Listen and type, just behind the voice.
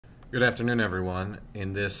Good afternoon, everyone.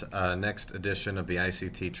 In this next edition of the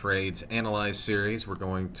ICT Trades Analyze series, we're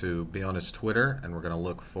going to be on his Twitter, and we're going to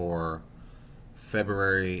look for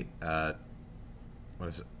February, what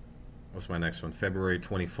is it? What's my next one? February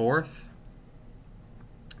 24th,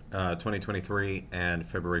 2023, and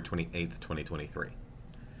February 28th, 2023.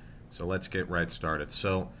 So let's get right started.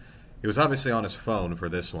 So he was obviously on his phone for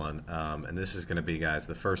this one, and this is going to be, guys,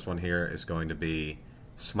 the first one here is going to be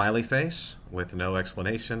smiley face with no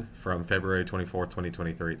explanation from February 24th,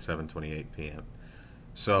 2023 at 7:28 p.m.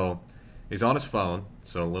 So he's on his phone,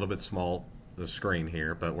 so a little bit small the screen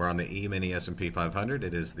here, but we're on the E-mini S&P 500.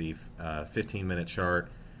 It is the 15-minute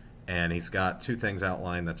chart, and he's got two things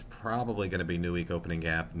outlined. That's probably going to be new week opening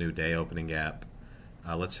gap, new day opening gap.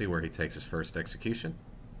 Let's see where he takes his first execution.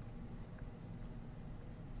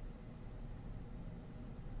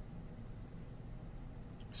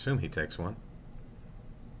 Assume he takes one.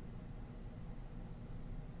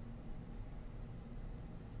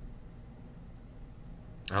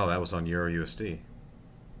 Oh, that was on Euro USD.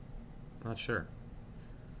 Not sure.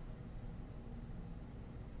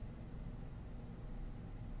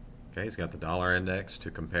 Okay, he's got the dollar index to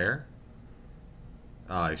compare.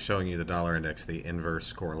 He's showing you the dollar index, the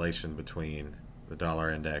inverse correlation between the dollar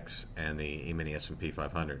index and the E-mini S&P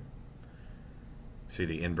 500. See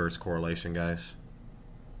the inverse correlation, guys?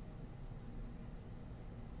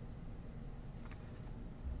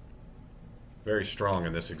 Very strong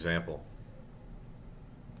in this example.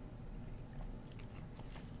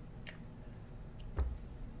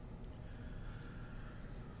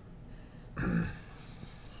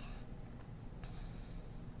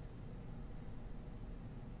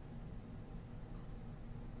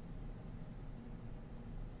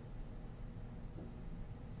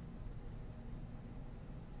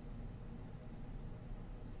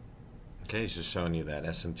 Okay, he's just showing you that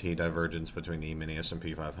SMT divergence between the E-mini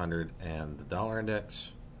S&P 500 and the dollar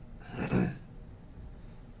index.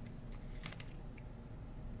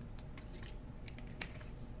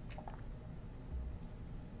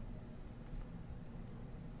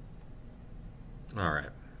 All right.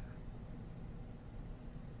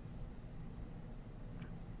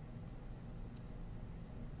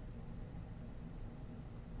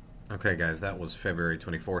 Okay, guys, that was February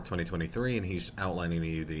 24th, 2023, and he's outlining to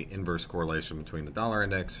you the inverse correlation between the dollar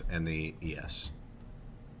index and the ES.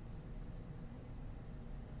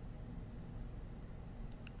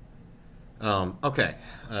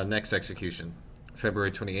 Next execution.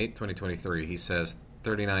 February 28th, 2023, he says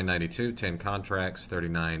 39.92, 10 contracts,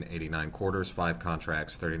 39.89 quarters, 5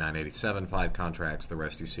 contracts, 39.87, 5 contracts. The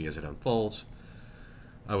rest you see as it unfolds.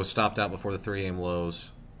 I was stopped out before the 3 a.m.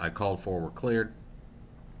 lows. I called for, were cleared.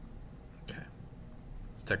 Okay,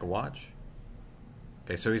 let's take a watch.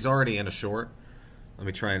 Okay, so he's already in a short. Let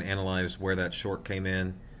me try and analyze where that short came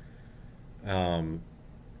in.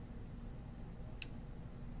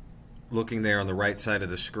 Looking there on the right side of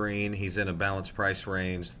the screen, he's in a balanced price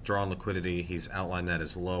range. Drawn liquidity, he's outlined that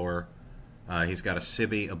as lower. He's got a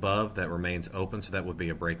SIBI above that remains open, so that would be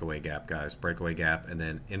a breakaway gap, guys. Breakaway gap, and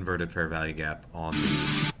then inverted fair value gap on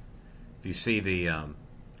the... If you see the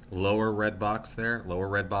lower red box there, lower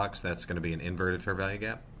red box, that's going to be an inverted fair value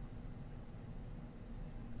gap.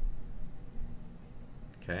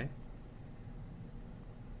 Okay.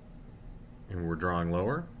 And we're drawing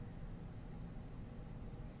lower.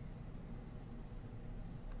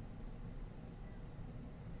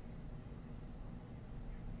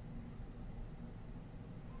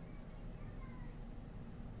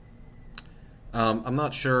 I'm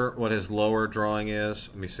not sure what his lower drawing is.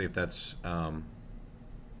 Let me see if that's... yeah,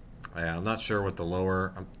 I'm not sure what the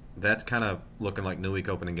lower... that's kind of looking like new week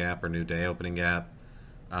opening gap or new day opening gap.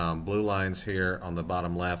 Blue lines here on the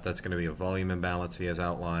bottom left, that's going to be a volume imbalance he has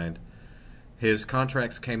outlined. His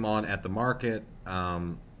contracts came on at the market,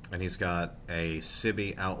 and he's got a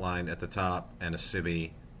SIBI outlined at the top and a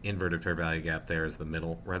SIBI inverted fair value gap there as the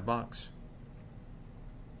middle red box.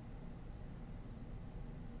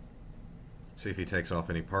 See if he takes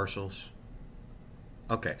off any partials.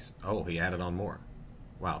 Okay. Oh, he added on more.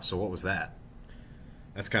 Wow. So what was that?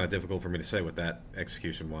 That's kind of difficult for me to say what that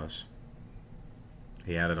execution was.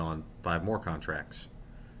 He added on 5 more contracts.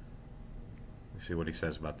 Let's see what he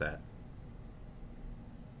says about that.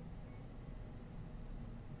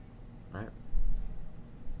 All right.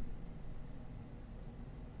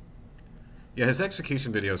 Yeah, his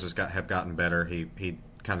execution videos have gotten better. He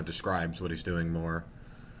kind of describes what he's doing more.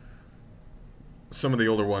 Some of the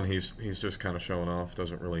older one, he's just kind of showing off,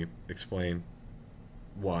 doesn't really explain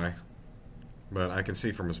why. But I can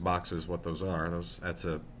see from his boxes what those are. That's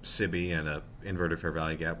a SIBI and a inverted fair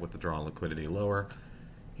value gap with the drawn liquidity lower.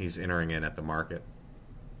 He's entering in at the market.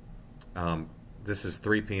 This is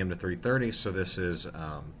 3 p.m. to 3:30, so this is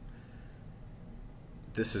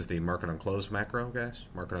the market on close macro, guys.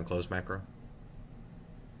 Market on close macro.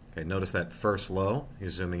 Okay, notice that first low.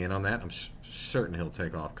 He's zooming in on that. I'm certain he'll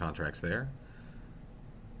take off contracts there.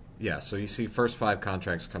 Yeah, so you see first 5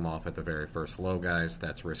 contracts come off at the very first low, guys.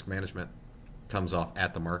 That's risk management. Comes off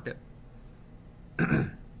at the market.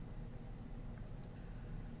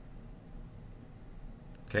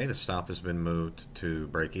 Okay, the stop has been moved to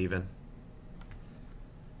break even.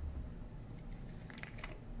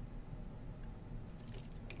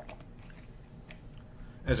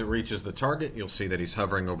 As it reaches the target, you'll see that he's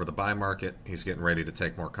hovering over the buy market. He's getting ready to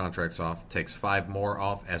take more contracts off. Takes 5 more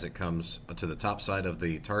off as it comes to the top side of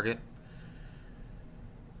the target.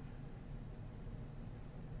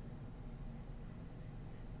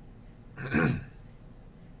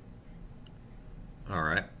 All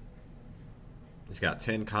right. He's got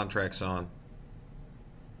 10 contracts on.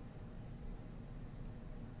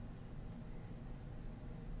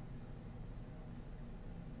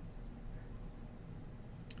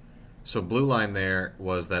 So blue line there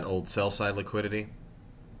was that old sell side liquidity.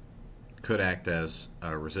 Could act as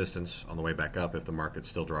a resistance on the way back up if the market's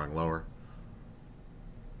still drawing lower.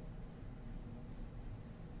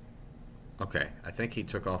 Okay, I think he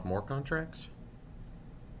took off more contracts.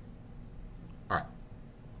 All right.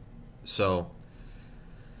 So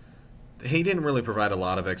he didn't really provide a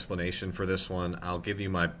lot of explanation for this one. I'll give you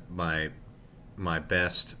my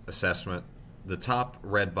best assessment. The top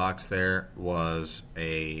red box there was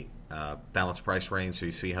a balanced price range, so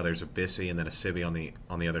you see how there's a BISI and then a SIBI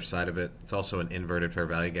on the other side of it. It's also an inverted fair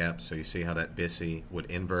value gap, so you see how that BISI would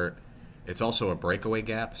invert. It's also a breakaway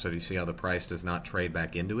gap, so you see how the price does not trade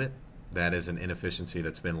back into it. That is an inefficiency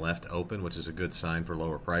that's been left open, which is a good sign for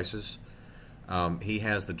lower prices. He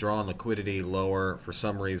has the drawn liquidity lower for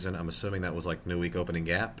some reason. I'm assuming that was like new week opening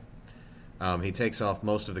gap. He takes off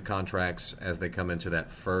most of the contracts as they come into that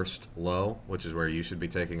first low, which is where you should be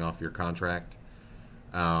taking off your contract.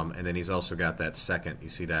 And then he's also got that second. You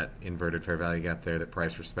see that inverted fair value gap there that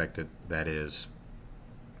price respected. That is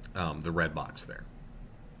the red box there.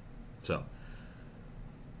 So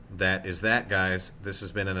that is that, guys. This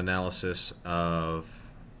has been an analysis of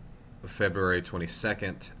February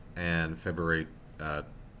 22nd and February, what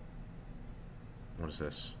is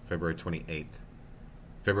this? February 28th.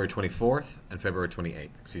 February 24th and February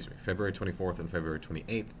 28th. Excuse me. February 24th and February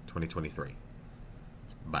 28th, 2023.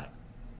 Bye.